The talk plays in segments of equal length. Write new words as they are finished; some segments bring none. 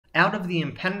Out of the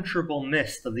impenetrable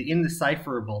mist of the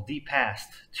indecipherable deep past,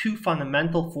 two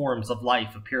fundamental forms of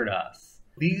life appear to us.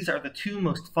 These are the two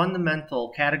most fundamental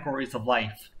categories of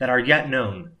life that are yet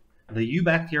known, the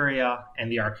Eubacteria and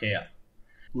the Archaea.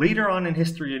 Later on in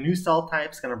history, a new cell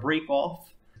type is going to break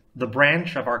off the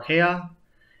branch of Archaea,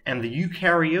 and the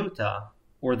Eukaryota,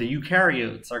 or the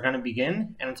eukaryotes, are going to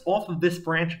begin, and it's off of this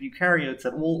branch of eukaryotes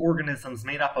that all organisms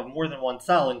made up of more than one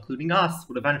cell, including us,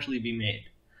 would eventually be made.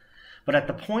 But at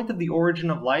the point of the origin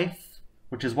of life,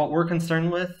 which is what we're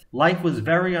concerned with, life was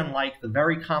very unlike the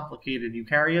very complicated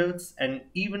eukaryotes, and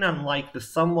even unlike the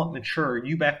somewhat mature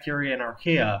Eubacteria and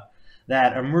Archaea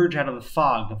that emerge out of the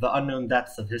fog of the unknown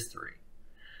depths of history.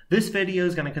 This video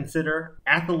is going to consider,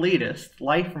 at the latest,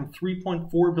 life from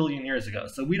 3.4 billion years ago,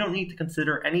 so we don't need to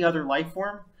consider any other life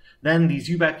form than these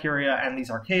Eubacteria and these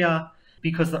Archaea,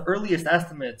 because the earliest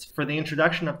estimates for the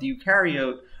introduction of the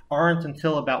eukaryote aren't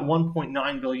until about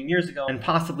 1.9 billion years ago, and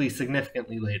possibly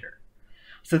significantly later.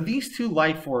 So these two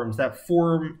life forms that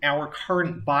form our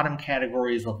current bottom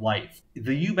categories of life,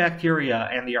 the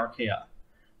Eubacteria and the Archaea,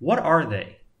 what are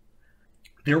they?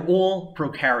 They're all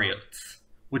prokaryotes,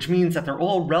 which means that they're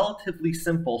all relatively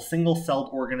simple single-celled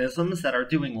organisms that are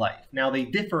doing life. Now, they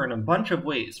differ in a bunch of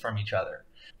ways from each other,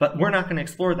 but we're not going to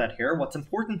explore that here. What's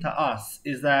important to us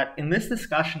is that in this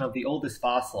discussion of the oldest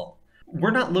fossil,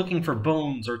 we're not looking for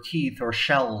bones or teeth or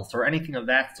shells or anything of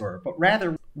that sort, but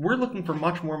rather we're looking for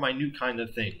much more minute kind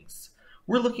of things.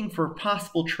 We're looking for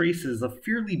possible traces of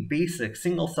fairly basic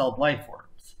single-celled life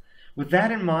forms. With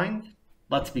that in mind,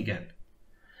 let's begin.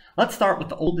 Let's start with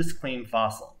the oldest claimed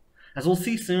fossil. As we'll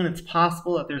see soon, it's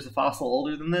possible that there's a fossil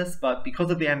older than this, but because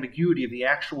of the ambiguity of the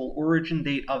actual origin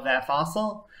date of that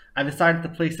fossil, I decided to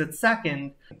place it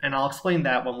second, and I'll explain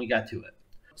that when we get to it.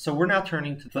 So we're now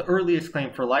turning to the earliest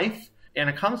claim for life, and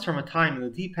it comes from a time in the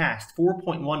deep past,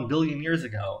 4.1 billion years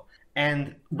ago.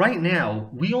 And right now,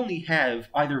 we only have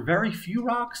either very few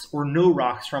rocks or no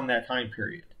rocks from that time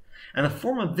period. And the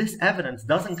form of this evidence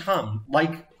doesn't come,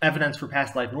 like evidence for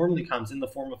past life normally comes, in the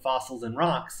form of fossils and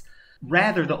rocks.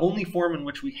 Rather, the only form in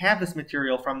which we have this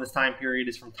material from this time period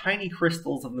is from tiny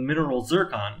crystals of the mineral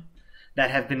zircon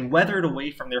that have been weathered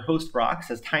away from their host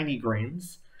rocks as tiny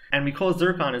grains. And because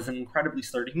zircon is an incredibly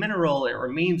sturdy mineral, it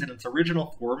remains in its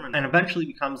original form and eventually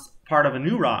becomes part of a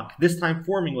new rock, this time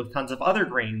forming with tons of other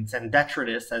grains and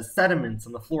detritus as sediments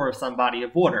on the floor of some body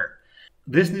of water.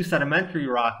 This new sedimentary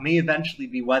rock may eventually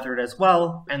be weathered as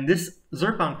well, and this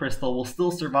zircon crystal will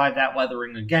still survive that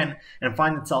weathering again and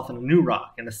find itself in a new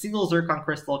rock. And a single zircon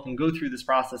crystal can go through this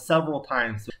process several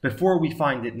times before we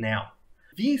find it now.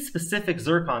 These specific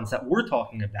zircons that we're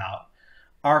talking about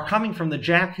are coming from the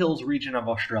Jack Hills region of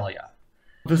Australia.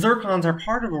 The zircons are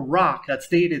part of a rock that's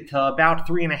dated to about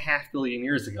 3.5 billion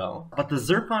years ago, but the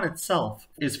zircon itself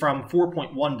is from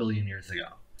 4.1 billion years ago.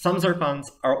 Some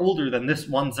zircons are older than this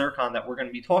one zircon that we're going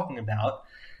to be talking about,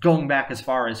 going back as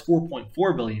far as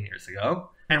 4.4 billion years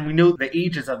ago. And we know the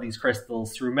ages of these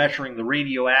crystals through measuring the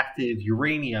radioactive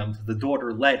uranium to the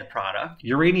daughter lead product.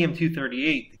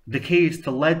 Uranium-238 decays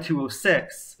to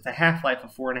lead-206 with a half-life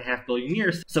of 4.5 billion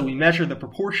years. So we measure the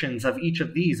proportions of each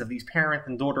of these parent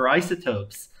and daughter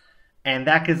isotopes. And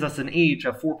that gives us an age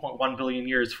of 4.1 billion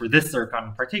years for this zircon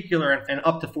in particular, and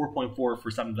up to 4.4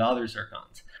 for some of the other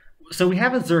zircons. So we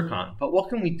have a zircon, but what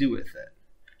can we do with it?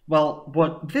 Well,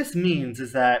 what this means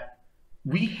is that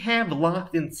we have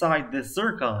locked inside this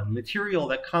zircon material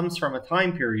that comes from a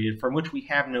time period from which we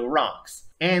have no rocks,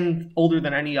 and older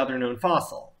than any other known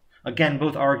fossil. Again,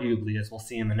 both arguably, as we'll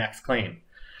see in the next claim.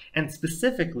 And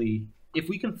specifically, if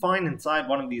we can find inside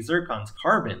one of these zircons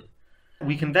carbon,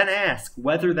 we can then ask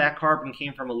whether that carbon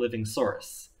came from a living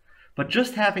source. But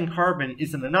just having carbon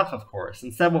isn't enough, of course.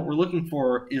 Instead, what we're looking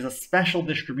for is a special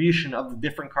distribution of the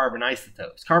different carbon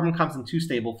isotopes. Carbon comes in two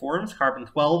stable forms.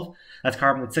 Carbon-12, that's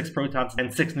carbon with 6 protons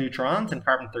and 6 neutrons, and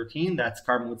carbon-13, that's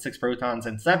carbon with 6 protons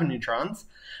and 7 neutrons.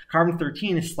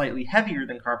 Carbon-13 is slightly heavier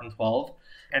than carbon-12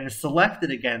 and is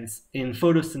selected against in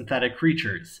photosynthetic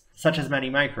creatures, such as many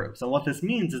microbes. And what this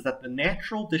means is that the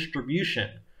natural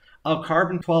distribution of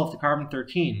carbon-12 to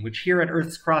carbon-13, which here at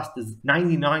Earth's crust is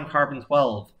 99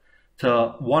 carbon-12,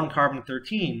 to 1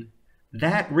 carbon-13,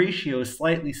 that ratio is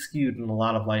slightly skewed in a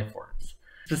lot of life forms.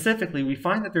 Specifically, we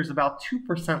find that there's about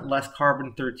 2% less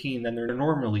carbon-13 than there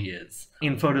normally is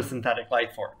in photosynthetic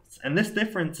life forms. And this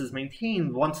difference is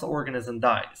maintained once the organism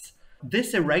dies.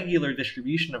 This irregular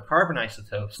distribution of carbon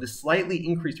isotopes, this slightly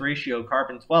increased ratio of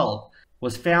carbon-12,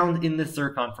 was found in this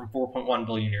zircon from 4.1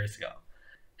 billion years ago.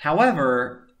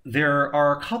 However, There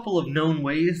are a couple of known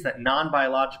ways that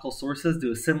non-biological sources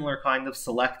do a similar kind of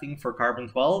selecting for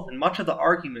carbon-12, and much of the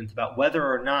argument about whether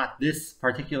or not this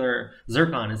particular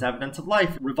zircon is evidence of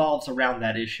life revolves around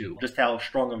that issue, just how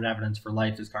strong of an evidence for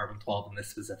life is carbon-12 in this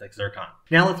specific zircon.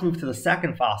 Now let's move to the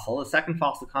second fossil. The second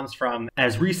fossil comes from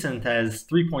as recent as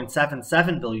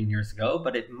 3.77 billion years ago,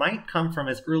 but it might come from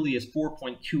as early as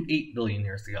 4.28 billion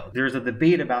years ago. There's a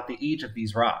debate about the age of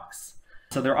these rocks.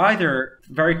 So they're either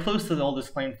very close to the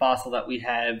oldest claimed fossil that we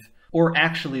have, or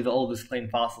actually the oldest claimed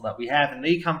fossil that we have, and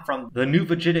they come from the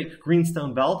Nunavut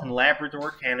Greenstone Belt in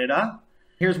Labrador, Canada.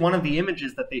 Here's one of the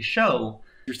images that they show.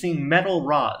 You're seeing metal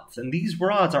rods, and these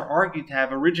rods are argued to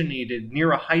have originated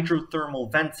near a hydrothermal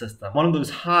vent system, one of those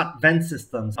hot vent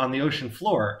systems on the ocean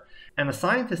floor. And the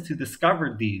scientists who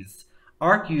discovered these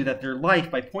argue that their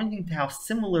life by pointing to how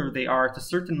similar they are to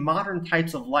certain modern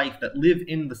types of life that live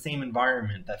in the same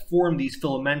environment, that form these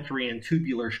filamentary and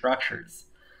tubular structures.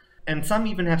 And some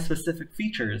even have specific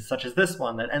features, such as this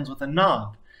one that ends with a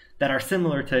knob, that are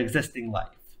similar to existing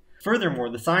life. Furthermore,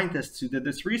 the scientists who did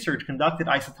this research conducted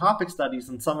isotopic studies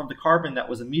on some of the carbon that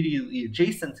was immediately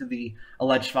adjacent to the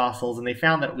alleged fossils, and they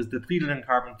found that it was depleted in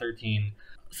carbon-13.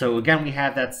 So again, we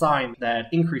have that sign, that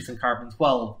increase in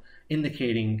carbon-12,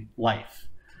 indicating life.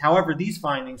 However, these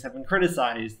findings have been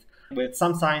criticized, with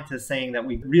some scientists saying that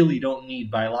we really don't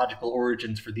need biological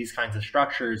origins for these kinds of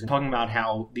structures, and talking about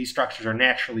how these structures are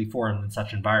naturally formed in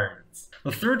such environments.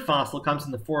 The third fossil comes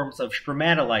in the forms of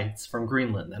stromatolites from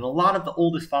Greenland, and a lot of the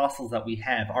oldest fossils that we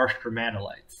have are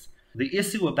stromatolites. The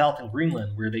Archaea belt in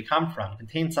Greenland, where they come from,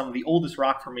 contains some of the oldest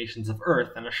rock formations of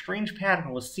Earth, and a strange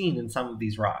pattern was seen in some of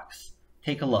these rocks.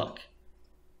 Take a look.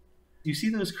 You see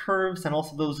those curves and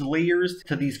also those layers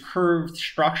to these curved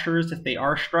structures, if they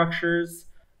are structures?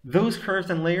 Those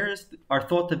curves and layers are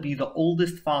thought to be the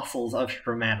oldest fossils of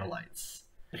stromatolites.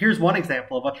 Here's one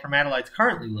example of what stromatolites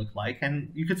currently look like, and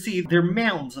you can see they're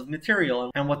mounds of material,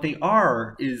 and what they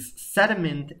are is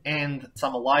sediment and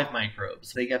some alive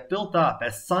microbes. They get built up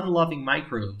as sun-loving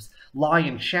microbes lie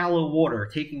in shallow water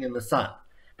taking in the sun.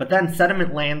 But then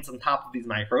sediment lands on top of these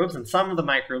microbes, and some of the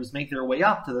microbes make their way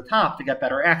up to the top to get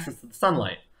better access to the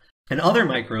sunlight. And other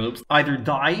microbes either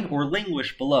die or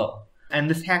languish below. And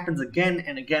this happens again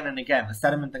and again and again. The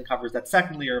sediment then covers that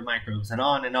second layer of microbes, and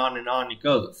on and on and on it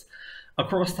goes.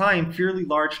 Across time, fairly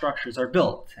large structures are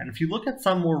built. And if you look at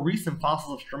some more recent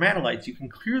fossils of stromatolites, you can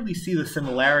clearly see the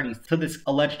similarities to this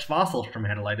alleged fossil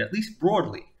stromatolite, at least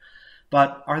broadly.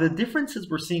 But are the differences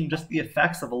we're seeing just the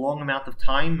effects of a long amount of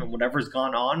time and whatever's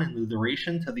gone on in the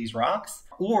duration to these rocks?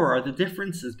 Or are the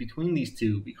differences between these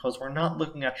two because we're not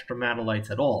looking at stromatolites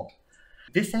at all?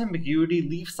 This ambiguity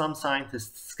leaves some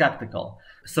scientists skeptical.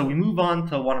 So we move on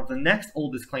to one of the next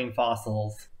oldest claimed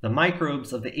fossils, the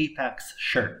microbes of the apex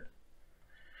Chert.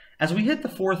 As we hit the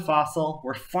fourth fossil,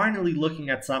 we're finally looking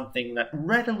at something that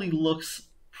readily looks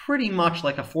pretty much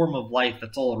like a form of life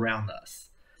that's all around us.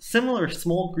 Similar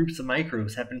small groups of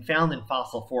microbes have been found in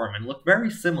fossil form and look very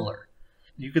similar.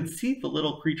 You can see the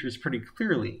little creatures pretty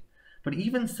clearly, but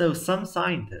even so, some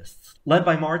scientists, led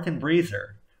by Martin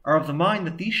Brazier, are of the mind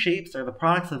that these shapes are the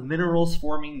products of minerals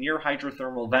forming near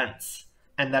hydrothermal vents,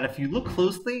 and that if you look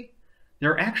closely,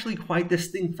 they're actually quite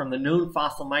distinct from the known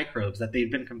fossil microbes that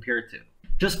they've been compared to.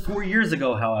 Just 4 years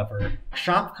ago, however,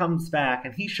 Schopp comes back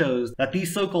and he shows that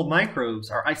these so-called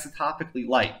microbes are isotopically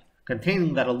light,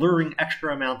 containing that alluring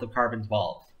extra amount of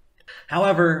carbon-12.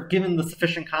 However, given the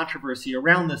sufficient controversy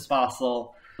around this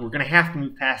fossil, we're going to have to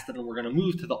move past it, and we're going to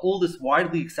move to the oldest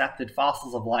widely accepted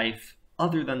fossils of life,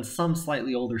 other than some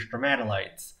slightly older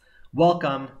stromatolites.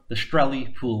 Welcome, the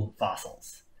Strelley Pool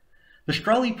fossils. The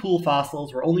Strelley Pool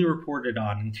fossils were only reported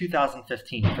on in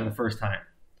 2015 for the first time,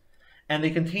 and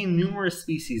they contain numerous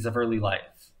species of early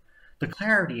life. The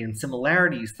clarity and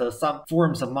similarities to some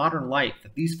forms of modern life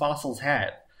that these fossils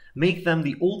have make them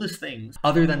the oldest things,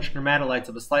 other than stromatolites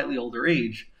of a slightly older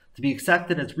age, to be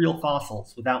accepted as real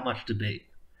fossils without much debate.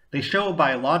 They show a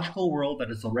biological world that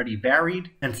is already varied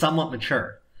and somewhat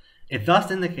mature. It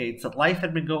thus indicates that life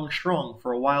had been going strong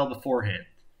for a while beforehand.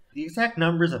 The exact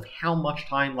numbers of how much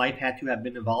time life had to have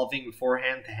been evolving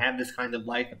beforehand to have this kind of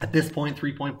life at this point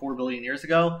 3.4 billion years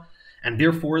ago, and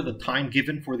therefore the time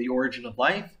given for the origin of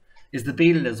life, is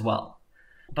debated as well.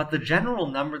 But the general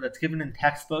number that's given in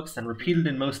textbooks and repeated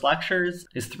in most lectures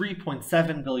is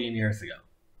 3.7 billion years ago.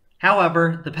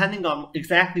 However, depending on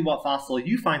exactly what fossil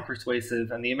you find persuasive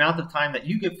and the amount of time that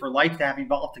you give for life to have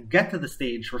evolved to get to the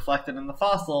stage reflected in the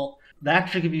fossil, that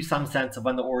should give you some sense of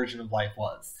when the origin of life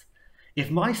was. If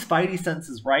my spidey sense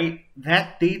is right,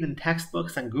 that date in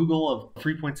textbooks and Google of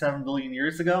 3.7 billion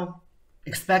years ago,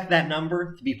 expect that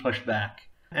number to be pushed back.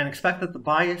 and expect that the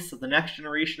bias of the next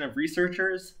generation of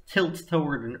researchers tilts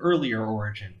toward an earlier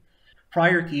origin,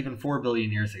 prior to even 4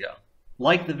 billion years ago.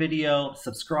 Like the video,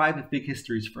 subscribe if Big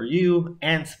History is for you,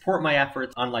 and support my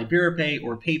efforts on LiberaPay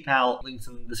or PayPal, links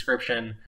in the description.